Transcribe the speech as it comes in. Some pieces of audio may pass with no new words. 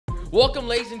Welcome,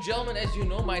 ladies and gentlemen. As you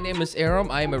know, my name is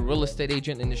Aram. I am a real estate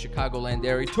agent in the Chicagoland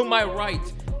area. To my right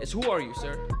is, who are you,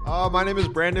 sir? My name is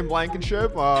Brandon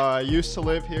Blankenship. I used to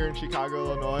live here in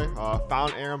Chicago, Illinois.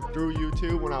 Found Aram through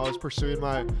YouTube when I was pursuing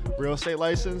my real estate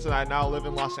license, and I now live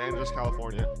in Los Angeles,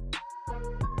 California.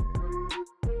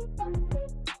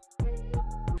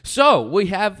 So we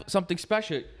have something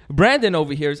special. Brandon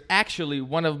over here is actually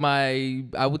one of my,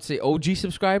 I would say, OG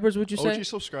subscribers, would you say? OG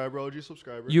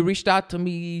subscriber. You reached out to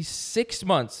me 6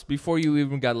 months before you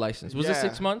even got licensed. Was it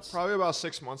 6 months? Probably about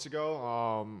 6 months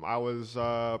ago. I was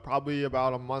probably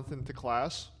about a month into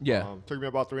class. Yeah. Took me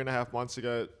about 3.5 months to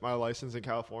get my license in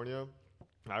California.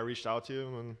 I reached out to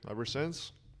you, and ever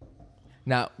since.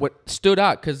 Now, what stood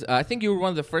out, because I think you were one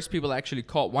of the first people to actually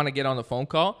want to get on the phone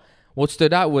call. What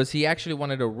stood out was he actually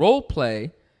wanted to role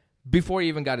play before he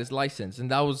even got his license,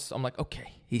 and that was, I'm like,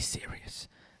 okay, he's serious.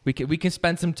 We can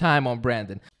spend some time on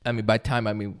Brandon. I mean, by time,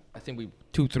 I think we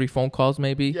 2-3 phone calls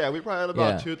maybe. Yeah, we probably had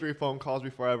about 2-3 phone calls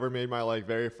before I ever made my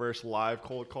very first live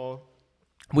cold call.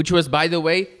 Which was, by the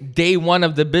way, day one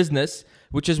of the business,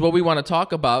 which is what we want to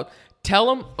talk about. Tell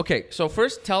them, okay, so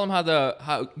first tell them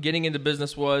how getting into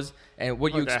business was and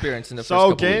what you experienced in the first couple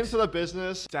weeks. So getting into the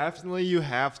business, definitely you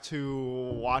have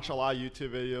to watch a lot of YouTube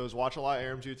videos, watch a lot of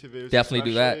Aram's YouTube videos. Definitely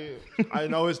do that. I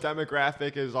know his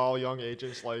demographic is all young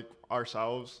agents like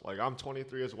ourselves. Like, I'm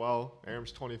 23 as well.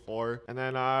 Aram's 24. And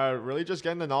then really just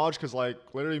getting the knowledge, because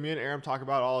literally me and Aram talk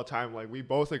about it all the time. Like, we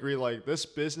both agree, this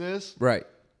business, right?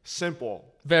 Simple.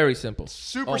 Very simple.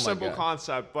 Super simple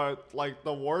concept, but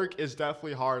the work is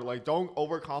definitely hard. Don't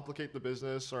overcomplicate the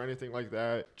business or anything like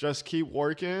that. Just keep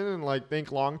working and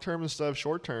think long term instead of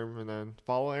short term, and then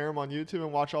follow Aram on YouTube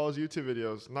and watch all his YouTube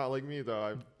videos. Not like me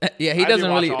though. Yeah, he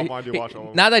doesn't really. Watch all of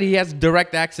them. Now that he has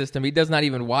direct access to him, he does not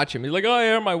even watch him. He's like, "Oh,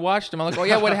 Aram, I watched him." I'm like, "Oh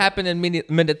yeah, what happened in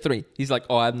minute 3?" He's like,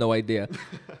 "Oh, I have no idea."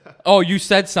 "Oh, you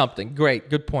said something. Great,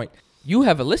 good point." You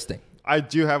have a listing. I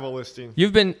do have a listing.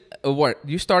 You've been what?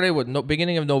 You started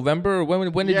beginning of November? Or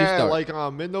when did you start? Yeah,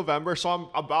 mid-November. So I'm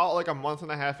about a month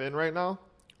and a half in right now.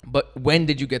 But when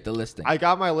did you get the listing? I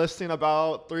got my listing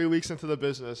about 3 weeks into the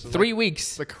business. 3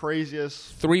 weeks. The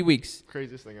craziest. 3 weeks.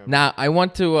 Craziest thing ever. Now I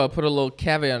want to put a little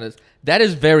caveat on this. That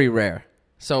is very rare.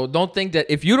 So don't think that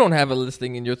if you don't have a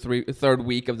listing in your third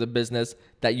week of the business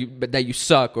that you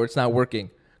suck or it's not working.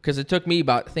 Because it took me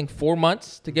about, I think, 4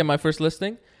 months to get my first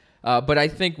listing. But I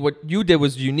think what you did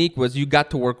was unique. Was you got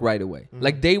to work right away.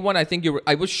 Day one, I think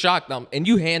I was shocked. And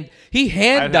he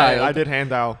hand dialed. I did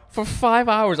hand dial for 5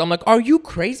 hours. I'm like, are you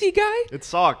crazy, guy? It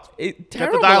sucked.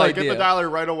 Terrible idea. Get the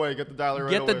dialer right away. Get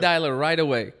the dialer right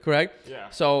away. Correct.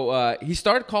 Yeah. So he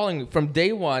started calling from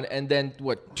day one, and then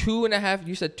what? 2.5.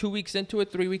 You said 2 weeks into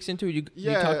it, 3 weeks into it.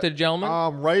 You talked to the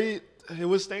gentleman. Right. It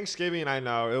was Thanksgiving. I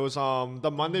know. It was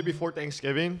the Monday before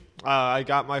Thanksgiving. I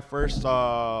got my first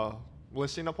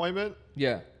listing appointment.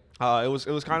 Yeah. It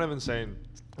was kind of insane.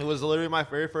 It was literally my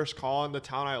very first call in the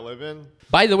town I live in.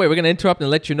 By the way, we're going to interrupt and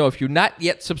let you know, if you're not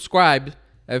yet subscribed,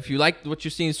 if you like what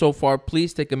you've seen so far,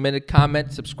 please take a minute,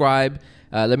 comment, subscribe.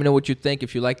 Let me know what you think,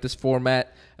 if you like this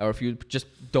format, or if you just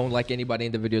don't like anybody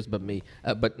in the videos but me.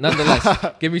 But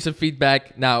nonetheless, give me some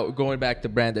feedback. Now, going back to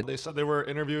Brandon. They said they were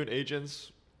interviewing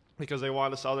agents because they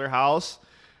wanted to sell their house.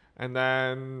 And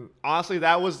then, honestly,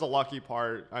 that was the lucky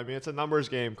part. I mean, it's a numbers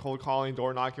game. Cold calling,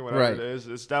 door knocking, whatever it is.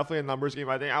 It's definitely a numbers game.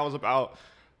 I think I was about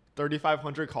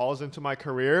 3,500 calls into my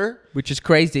career. Which is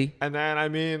crazy. And then, I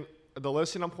mean, the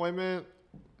listing appointment,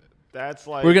 that's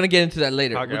we're going to get into that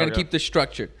later. Okay, we're going to keep this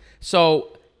structured.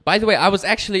 So, by the way, I was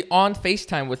actually on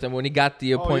FaceTime with him when he got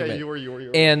the appointment. Oh, yeah, you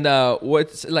were. And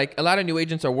what's a lot of new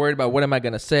agents are worried about, what am I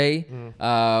going to say?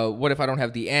 What if I don't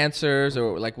have the answers?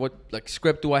 Or what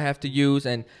script do I have to use?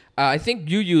 And I think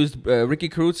you used Ricky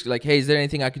Cruz, hey, is there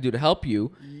anything I could do to help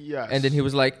you? Yes. And then he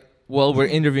was like, well, we're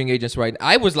interviewing agents right now.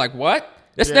 I was like, what?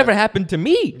 This never happened to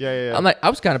me. Yeah. I'm like, I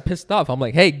was kind of pissed off. I'm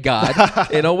like, hey, God,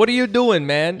 what are you doing,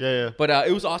 man? Yeah. But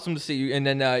it was awesome to see you. And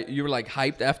then you were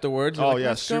hyped afterwards. Oh,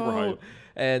 yeah, super hyped.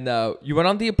 And you went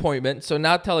on the appointment. So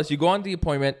now tell us, you go on the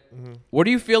appointment. What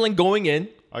are you feeling going in?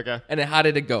 Okay. And then how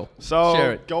did it go? So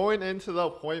share it. Going into the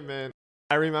appointment,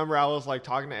 I remember I was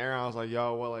talking to Aaron. I was like,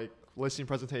 yo, well, listing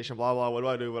presentation, blah, blah, what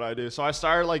do I do? So I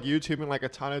started YouTubing a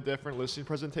ton of different listing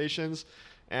presentations.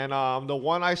 And the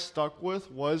one I stuck with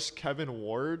was Kevin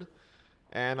Ward.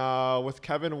 And with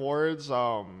Kevin Ward's,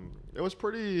 it was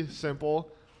pretty simple.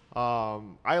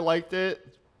 I liked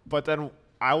it, but then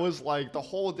I was the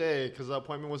whole day, because the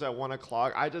appointment was at 1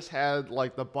 o'clock, I just had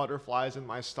the butterflies in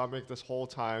my stomach this whole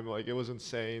time. It was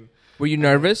insane. Were you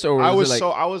nervous, or I was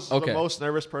the most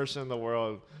nervous person in the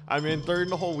world. I mean, during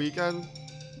the whole weekend,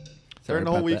 During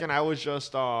the whole weekend, I was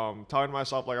just telling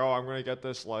myself like, oh, I'm gonna get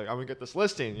this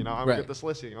listing. You know, I'm gonna get this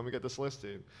listing. I'm gonna get this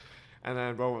listing. And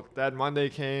then, bro, that Monday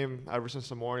came. Ever since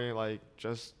the morning, like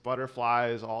just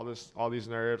butterflies, all these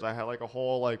nerves. I had like a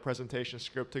whole like presentation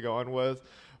script to go in with,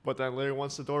 but then literally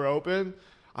once the door opened,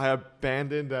 I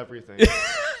abandoned everything.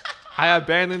 I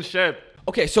abandoned ship.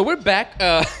 Okay, so we're back.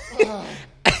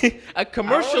 A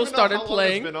commercial started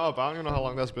playing. I don't even know how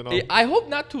long that's been up. I hope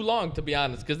not too long, to be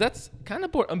honest, because that's kind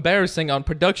of embarrassing on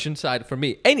production side for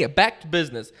me. Anyway, back to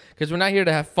business, because we're not here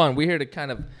to have fun. We're here to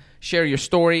kind of share your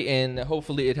story, and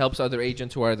hopefully it helps other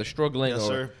agents who are either struggling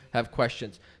or have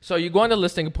questions. So you go on the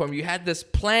listing appointment. You had this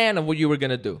plan of what you were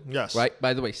going to do. Yes. Right?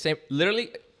 By the way, same,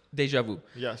 literally, deja vu.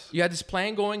 Yes. You had this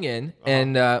plan going in,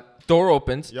 and door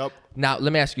opens. Yep. Now,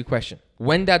 let me ask you a question.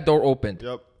 When that door opened,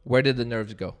 where did the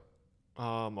nerves go?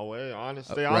 Away,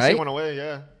 honestly. They honestly went away,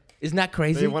 yeah. Isn't that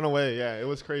crazy? They went away, yeah. It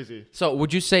was crazy. So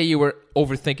would you say you were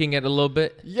overthinking it a little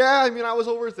bit? Yeah, I mean, I was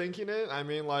overthinking it. I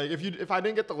mean, like, if I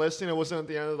didn't get the listing, it wasn't at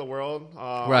the end of the world.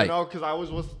 Right. You know, because I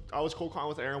was cold calling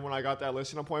with Aaron when I got that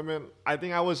listing appointment. I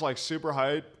think I was, like, super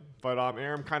hyped. But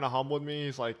Aaron kind of humbled me.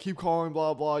 He's like, keep calling,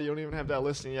 blah, blah. You don't even have that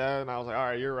listing yet. And I was like, all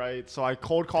right, you're right. So I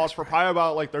cold calls for probably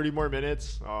about, like, 30 more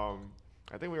minutes.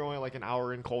 I think we were only like an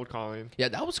hour in cold calling. Yeah,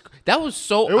 that was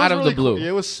so out of the blue.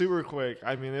 It was super quick.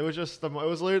 I mean, it was just it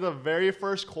was literally the very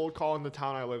first cold call in the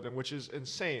town I lived in, which is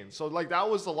insane. So like that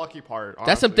was the lucky part. Honestly.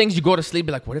 That's some things you go to sleep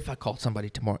be like, what if I called somebody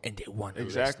tomorrow and they won?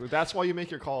 Exactly. That's why you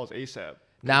make your calls ASAP.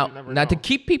 Now to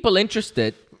keep people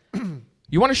interested,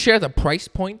 you want to share the price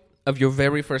point of your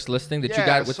very first listing that you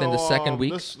got within the second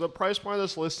week? The price point of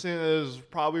this listing is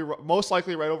probably most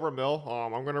likely right over $1 million.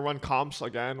 I'm going to run comps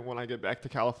again when I get back to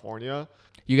California.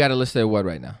 You got it listed at what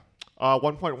right now?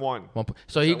 1.1.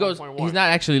 So he goes. 1.1. He's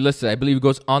not actually listed. I believe he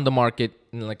goes on the market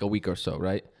in like a week or so,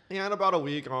 right? Yeah, in about a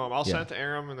week. I'll send it to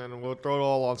Aaron and then we'll throw it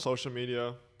all on social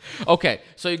media. Okay,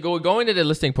 so you go into the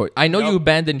listing point. I know you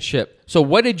abandoned ship. So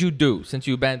what did you do since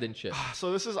you abandoned ship?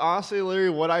 So this is honestly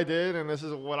literally what I did, and this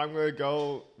is what I'm going to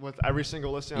go with every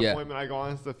single listing appointment I go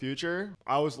on into the future.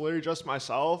 I was literally just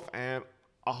myself and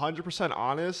 100%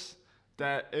 honest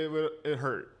that it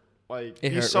hurt. Like,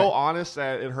 he's so honest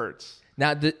that it hurts.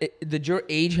 Now, did your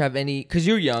age have any, because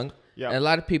you're young, and a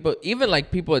lot of people, even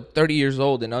like people at 30 years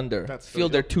old and under, feel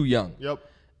they're too young. Yep.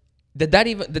 Did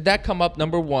that come up,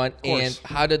 number one? And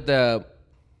how did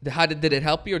did it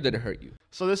help you or did it hurt you?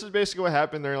 So this is basically what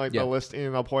happened during like the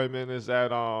listing appointment is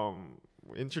that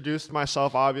introduced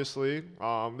myself, obviously.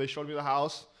 They showed me the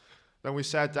house. Then we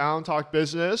sat down, talked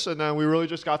business, and then we really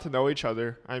just got to know each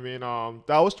other. I mean,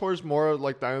 that was towards more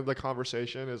like the end of the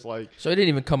conversation is like. So it didn't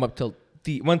even come up till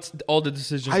once all the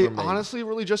decisions were made. I honestly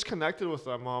really just connected with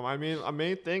them. I mean, a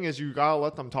main thing is you gotta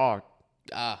let them talk.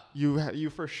 You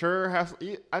for sure have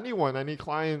any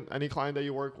client that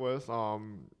you work with,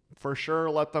 for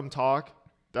sure let them talk.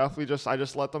 Definitely I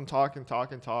just let them talk and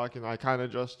talk and talk, and I kind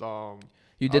of just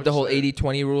You did the whole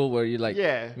 80-20 rule where you like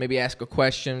maybe ask a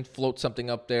question, float something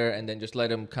up there, and then just let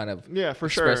them kind of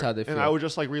express how they feel. And I would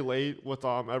just like relate with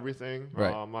everything.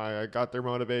 Right. I got their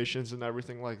motivations and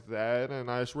everything like that, and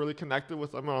I just really connected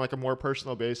with them on like a more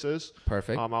personal basis.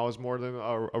 Perfect. I was more than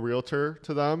a realtor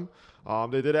to them.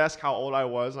 They did ask how old I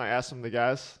was, and I asked them to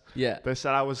guess. Yeah. They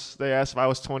asked if I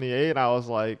was 28. I was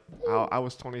like, I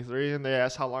was 23, and they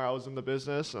asked how long I was in the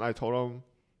business, and I told them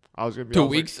I was gonna be 2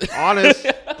 weeks. Like, honest,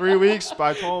 3 weeks. But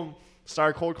I told them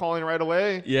start cold calling right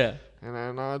away. Yeah. And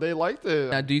then they liked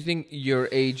it. Now, do you think your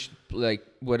age like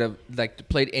would have like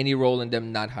played any role in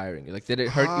them not hiring you? Like, did it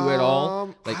hurt you at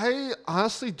all? Like, I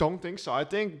honestly don't think so. I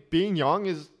think being young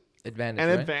is an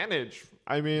advantage.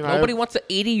 I mean, nobody wants an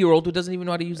 80-year-old who doesn't even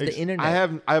know how to use the internet.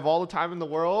 I have all the time in the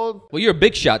world. Well, you're a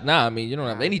big shot now. I mean, you don't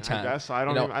have any time. I guess I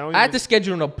had to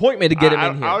schedule an appointment to get him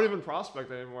in here. I don't even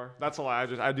prospect anymore. That's a lie.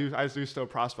 I do still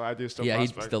prospect.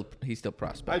 prospect. He still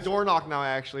prospects. I door knock now.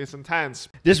 Actually, it's intense.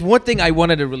 There's one thing I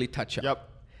wanted to really touch on. Yep.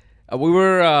 We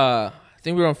were, I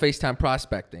think we were on FaceTime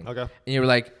prospecting. Okay. And you were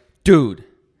like, dude,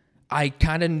 I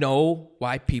kind of know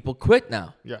why people quit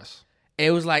now. Yes. And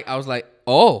it was like, I was like,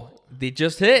 oh, they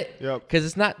just hit. Yep. Because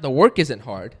it's not, the work isn't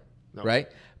hard, right?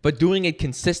 But doing it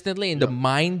consistently in the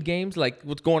mind games, like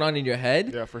what's going on in your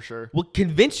head. Yeah, for sure. Will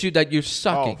convince you that you're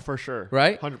sucking. Oh, for sure.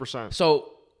 Right? 100%.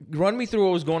 So run me through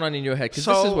what was going on in your head. Because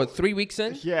this is what, 3 weeks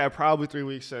in? Yeah, probably 3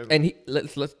 weeks in. And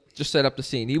let's just set up the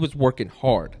scene. He was working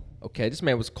hard. Okay, this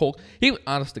man was cold. He was,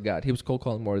 honest to God, he was cold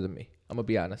calling more than me. I'm gonna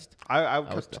be honest.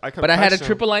 But I had a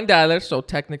triple line dialer, so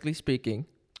technically speaking,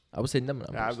 I was hitting them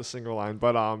numbers. Yeah, I have the single line,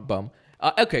 but bum.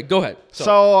 Okay, go ahead.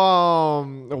 So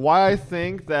why I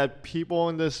think that people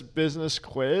in this business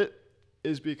quit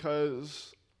is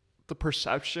because the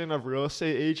perception of real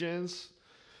estate agents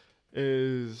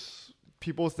is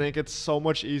people think it's so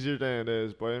much easier than it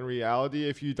is, but in reality,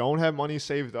 if you don't have money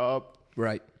saved up,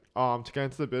 Right. to get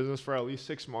into the business for at least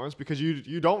 6 months, because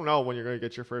you don't know when you're gonna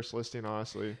get your first listing,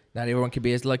 honestly. Not everyone can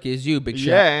be as lucky as you, big shot.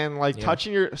 Yeah, and like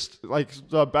touching your like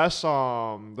the best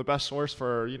source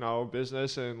for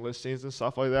business and listings and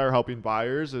stuff like that, or helping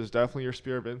buyers, is definitely your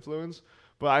sphere of influence.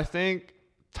 But I think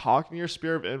talking to your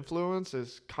sphere of influence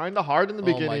is kind of hard in the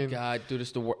beginning. Oh my god, dude,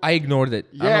 it's the worst. I ignored it.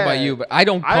 I don't know about you, but I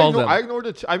don't call them. I ignored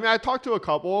it too. I mean, I talked to a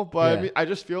couple, but Yeah. I mean, I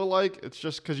just feel like it's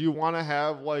just because you want to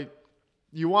have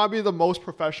you want to be the most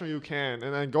professional you can,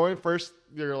 and then going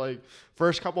your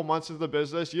first couple months of the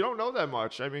business, you don't know that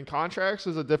much. I mean, contracts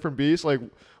is a different beast. Like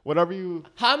whatever you.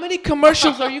 How many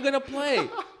commercials are you gonna play?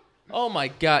 Oh my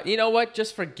god! You know what?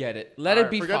 Just forget it. Let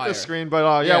it be forget fire. the screen,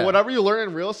 but whatever you learn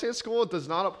in real estate school, it does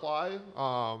not apply.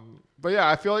 But yeah,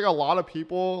 I feel like a lot of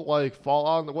people fall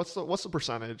on. What's the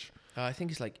percentage? I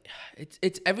think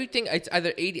it's everything. It's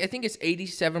either 80. I think it's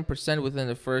 87% within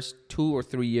the first 2 or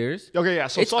 3 years. Okay, yeah.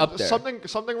 So it's up there.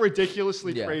 something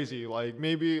ridiculously crazy. Like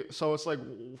maybe so it's like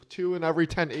 2 in every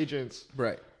 10 agents,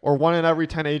 Right. or 1 in every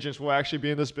 10 agents will actually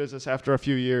be in this business after a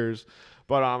few years.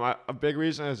 But a big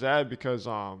reason is that because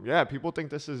people think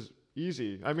this is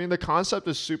easy. I mean, the concept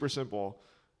is super simple.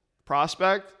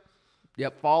 Prospect.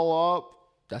 Yep. Follow up.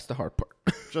 That's the hard part.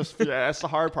 That's the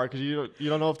hard part, because you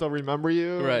don't know if they'll remember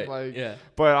you. Right. Yeah.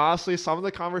 But honestly, some of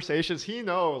the conversations he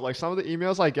knows, like some of the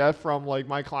emails I get from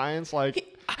my clients,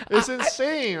 it's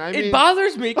insane. I mean, it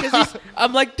bothers me because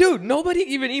I'm like, dude, nobody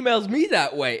even emails me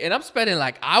that way, and I'm spending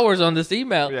like hours on this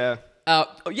email. Yeah.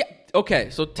 Yeah. Okay.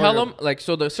 So tell them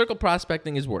so the circle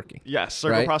prospecting is working. Yes,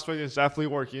 circle prospecting is definitely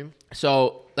working.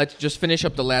 So let's just finish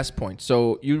up the last point.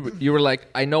 So you were like,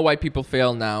 I know why people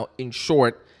fail now. In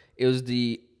short, it was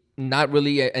the not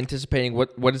really anticipating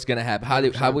what is going to happen,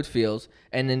 how it feels,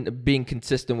 and then being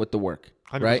consistent with the work.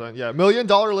 100%, right? Yeah. $1 Million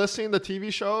Listing, the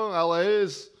TV show, LA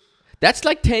is. That's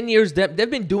like 10 years. They've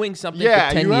been doing something for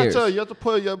 10 years. You have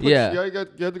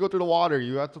to go through the water.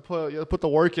 You have to put the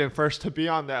work in first to be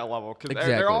on that level, because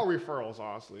they're all referrals,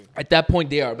 honestly. At that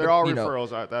point, they are. They're all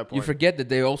referrals at that point. You forget that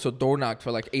they also door knocked for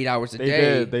like 8 hours a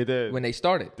day. They did when they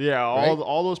started. Yeah,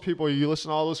 all those people. You listen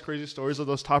to all those crazy stories of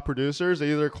those top producers.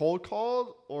 They either cold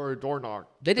called or door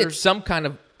knocked. They did some kind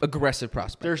of aggressive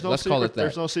prospect. Let's call it that.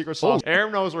 There's no secret sauce.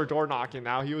 Aaron knows we're door knocking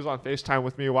now. He was on FaceTime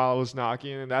with me while I was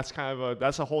knocking, and that's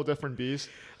a whole different beast.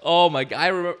 Oh my god! I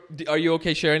remember. Are you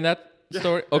okay sharing that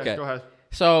story? Yeah, okay. Go ahead.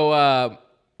 So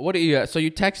what do you? So you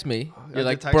text me. You're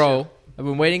like, bro, I've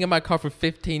been waiting in my car for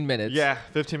 15 minutes. Yeah,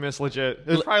 15 minutes legit.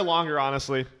 It's probably longer,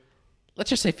 honestly. Let's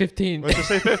just say 15. Let's just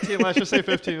say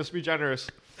 15. Let's be generous.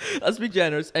 Let's be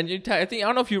generous. And I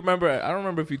don't know if you remember. I don't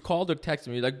remember if you called or texted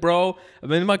me. You're like, bro, I've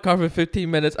been in my car for 15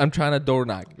 minutes. I'm trying to door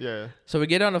knock. Yeah. So we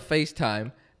get on a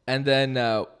FaceTime, and then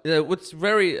what's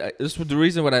this was the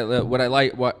reason what I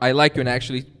like you and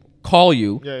actually call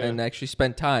you and actually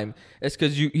spend time is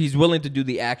because he's willing to do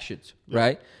the actions,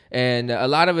 right? And a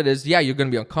lot of it is you're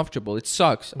gonna be uncomfortable. It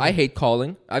sucks. I hate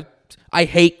calling. I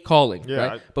hate calling,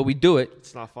 right? But we do it.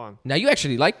 It's not fun. Now you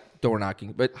actually like door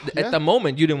knocking, but at the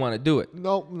moment you didn't want to do it.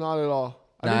 No, not at all.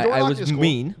 I was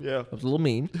mean. Cool. Yeah, I was a little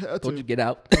mean. Told you to get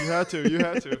out. You had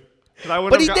to. I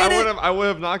would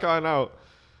have not gotten out.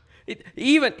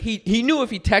 He knew if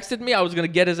he texted me, I was gonna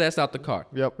get his ass out the car.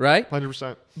 Yep. Right.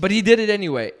 100%. But he did it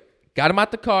anyway. Got him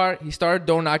out the car. He started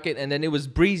door knocking, and then it was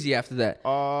breezy after that.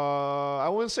 I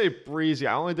wouldn't say breezy.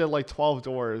 I only did like 12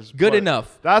 doors. Good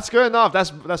enough. That's good enough.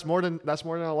 That's more than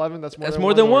 11. That's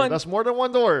more than one. That's more than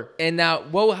one door. And now,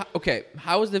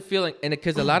 how was the feeling? And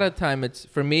because a lot of the time, it's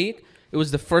for me, it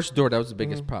was the first door that was the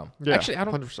biggest problem. Yeah, actually,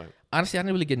 100%. Honestly, I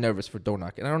didn't really get nervous for door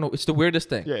knocking. I don't know. It's the weirdest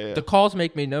thing. Yeah. The calls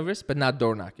make me nervous, but not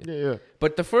door knocking. Yeah.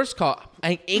 But the first call,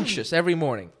 I'm anxious every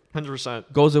morning.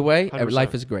 100%. Goes away. 100%.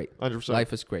 Life is great. 100%.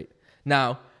 Life is great.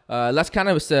 Now, let's kind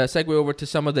of segue over to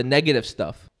some of the negative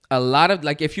stuff. A lot of,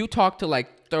 if you talk to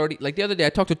 30, the other day, I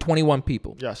talked to 21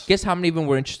 people. Yes. Guess how many of them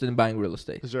were interested in buying real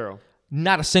estate? 0.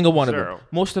 Not a single one of Zero. them.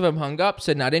 Most of them hung up,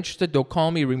 said not interested, don't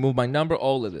call me, remove my number,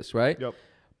 all of this, right? Yep.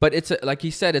 But it's, like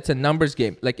he said, it's a numbers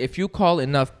game. Like, if you call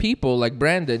enough people, like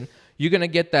Brandon, you're going to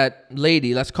get that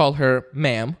lady, let's call her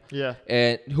ma'am,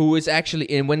 and who is actually,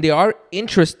 and when they are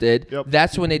interested,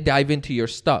 that's when they dive into your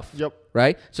stuff. Yep.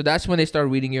 Right? So that's when they start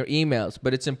reading your emails.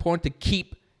 But it's important to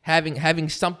keep having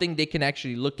something they can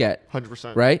actually look at.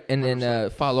 100%. Right? And then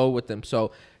follow with them.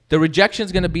 So the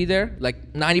rejection's going to be there.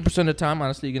 Like 90% of the time,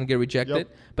 honestly, you're going to get rejected.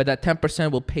 Yep. But that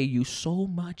 10% will pay you so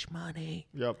much money.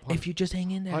 Yep. If you just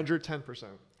hang in there. 110%.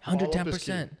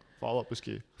 110%. Follow up is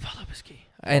key. Follow up is key.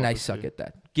 And I suck at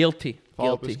that. Guilty.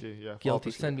 Follow up is key. Yeah.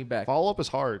 Guilty. Send me back. Follow up is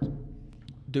hard.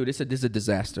 Dude, this is a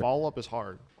disaster. Follow up is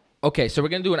hard. Okay, so we're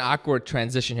gonna do an awkward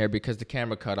transition here because the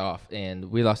camera cut off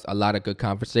and we lost a lot of good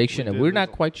conversation, and we're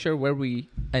not quite sure where we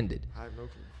ended. I have no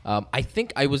clue. I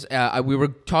think we were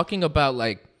talking about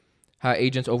like how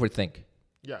agents overthink.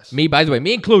 Yes. Me, by the way,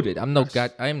 me included. I am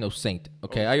no saint.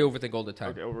 Okay, I overthink all the time.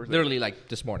 Okay, overthink. Literally, like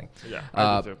this morning. Yeah.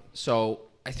 I do too. So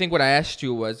I think what I asked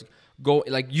you was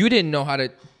you didn't know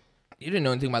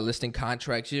anything about listing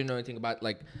contracts. You didn't know anything about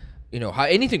how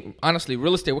anything, honestly,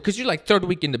 real estate, because you're like third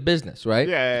week in the business, right?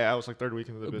 Yeah, I was like third week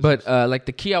into the business. But like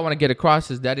the key I want to get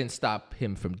across is that didn't stop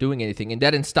him from doing anything, and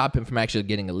that didn't stop him from actually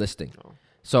getting a listing. Oh.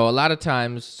 So a lot of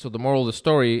times, the moral of the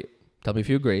story, tell me if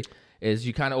you agree, is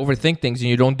you kind of overthink things and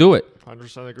you don't do it.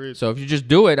 100% agreed. So if you just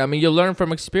do it, I mean, you'll learn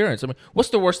from experience. I mean, what's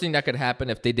the worst thing that could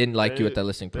happen if they didn't like you at that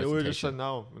listing presentation? They would have just said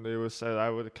no. And they would have said I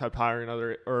would have kept hiring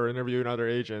interviewing other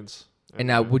agents. And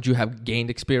now, would you have gained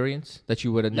experience that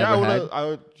you would have never had? I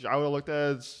would have looked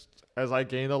at it as I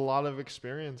gained a lot of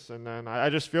experience, and then I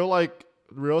just feel like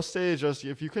real estate is just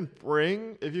if you can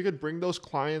bring those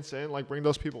clients in, like bring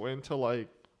those people in to like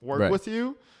work with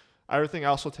you, everything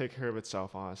else will take care of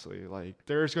itself. Honestly, like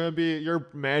there's gonna be your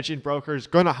managing broker is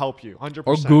gonna help you 100%.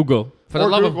 Or Google, for the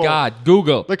love of God,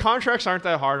 Google. The contracts aren't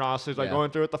that hard, honestly. Like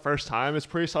going through it the first time, it's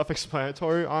pretty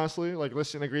self-explanatory, honestly. Like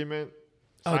listing agreement.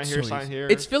 Sign here.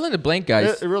 It's fill in the blank,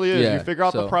 guys. It really is. Yeah, you figure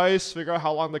out the price, figure out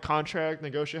how long the contract,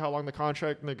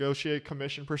 negotiate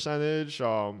commission percentage,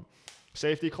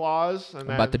 safety clause. And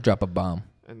I'm about to drop a bomb.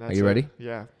 And Are you ready?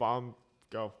 Yeah, bomb,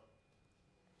 go.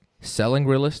 Selling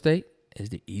real estate is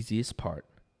the easiest part,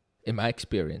 in my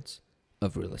experience,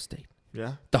 of real estate.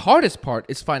 Yeah. The hardest part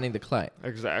is finding the client.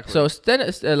 Exactly. So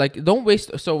instead, don't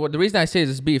waste. So the reason I say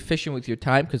is be efficient with your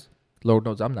time, because Lord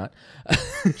knows I'm not.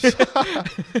 By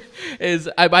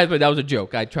the way, that was a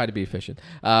joke. I try to be efficient.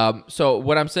 So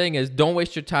what I'm saying is don't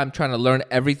waste your time trying to learn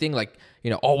everything like,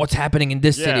 what's happening in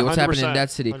this city, what's happening in that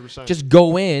city. 100%. Just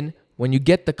go in when you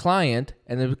get the client,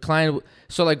 and the client.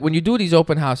 So like when you do these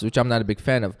open houses, which I'm not a big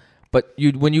fan of, but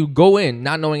when you go in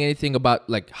not knowing anything about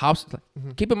like house,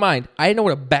 keep in mind, I didn't know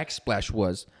what a backsplash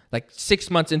was. Like 6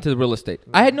 months into the real estate,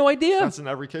 I had no idea. That's in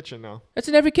every kitchen now. That's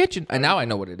in every kitchen, and now I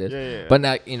know what it is. Yeah. But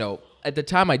now, at the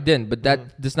time I didn't. But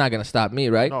that's not gonna stop me,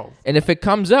 right? No. And if it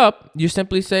comes up, you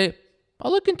simply say,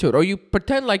 "I'll look into it," or you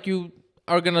pretend like you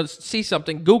are gonna see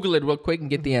something, Google it real quick, and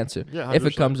get the answer. Yeah, if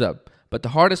it comes up. But the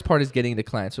hardest part is getting the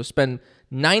client. So spend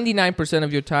 99%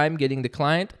 of your time getting the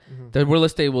client. The real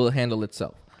estate will handle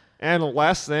itself. And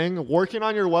last thing, working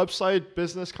on your website,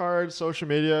 business cards, social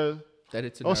media.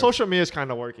 Social media is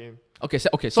kind of working. Okay.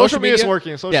 Social media is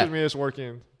working. Social media is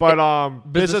working. But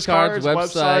business cards,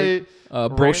 website,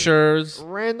 brochures,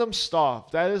 random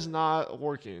stuff that is not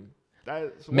working.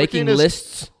 Making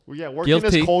lists. Yeah, working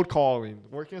is cold calling.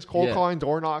 Calling,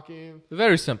 door knocking.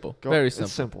 Very simple. Very simple.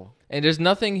 It's simple. And there's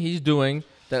nothing he's doing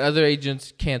that other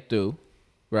agents can't do,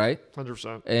 right?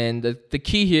 100%. And the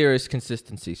key here is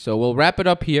consistency. So we'll wrap it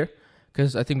up here,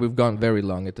 because I think we've gone very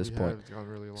long at this point. It's gone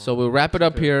really long. So we'll wrap it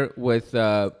up here with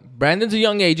Brandon's a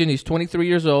young agent. He's 23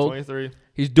 years old. 23.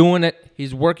 He's doing it.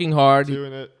 He's working hard.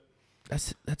 Doing it.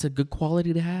 That's a good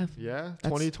quality to have. Yeah.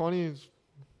 2020 is.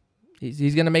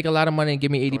 He's gonna make a lot of money and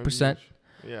give me 80%.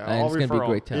 Yeah, and it's gonna be a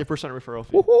great time. 8% referral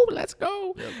fee. Woohoo! Let's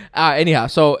go. Yep. Anyhow,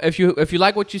 so if you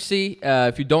like what you see,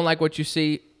 if you don't like what you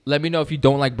see, let me know if you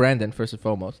don't like Brandon, first and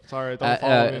foremost. Sorry, don't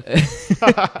follow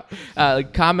me.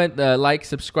 Comment, like,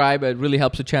 subscribe. It really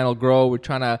helps the channel grow. We're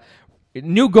trying to...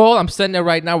 New goal, I'm setting it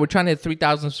right now. We're trying to hit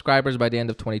 3,000 subscribers by the end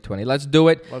of 2020. Let's do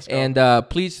it. Let's go. And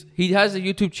please, he has a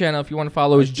YouTube channel if you want to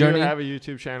follow his journey. I have a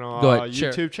YouTube channel. Go ahead.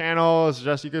 YouTube channel is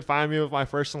just, you can find me with my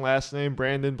first and last name,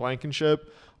 Brandon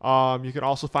Blankenship. You can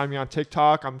also find me on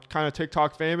TikTok. I'm kind of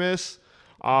TikTok famous.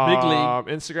 Big league.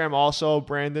 Instagram also,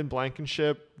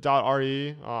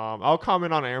 brandonblankenship.re. I'll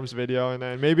comment on Aram's video, and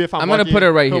then maybe if I'm going to put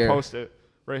it right he'll here. Post it.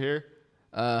 Right here?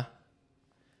 Right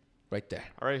there.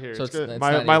 Right here. So it's good. It's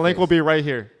my link will be right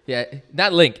here. Yeah,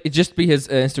 not link. It just be his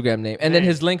Instagram name. And then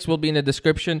his links will be in the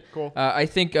description. Cool. I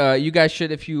think you guys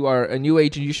should, if you are a new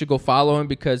agent, you should go follow him,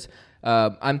 because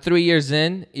I'm 3 years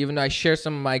in. Even though I share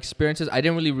some of my experiences, I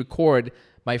didn't really record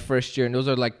my first year, and those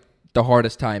are like the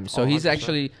hardest times. So he's 100%.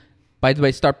 actually, by the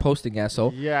way, start posting,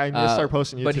 asshole. Yeah, I need to start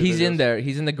posting YouTube But he's videos. in there.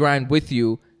 He's in the grind with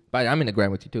you. But I'm in the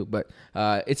grind with you too. But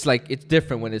it's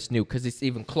different when it's new, because it's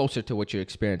even closer to what you're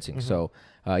experiencing. So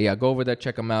yeah, go over there,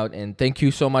 check them out, and thank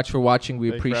you so much for watching.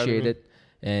 We appreciate it.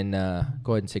 And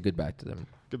go ahead and say goodbye to them.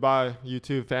 Goodbye,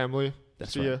 YouTube family.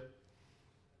 That's See right. ya.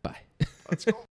 Bye. Let's go.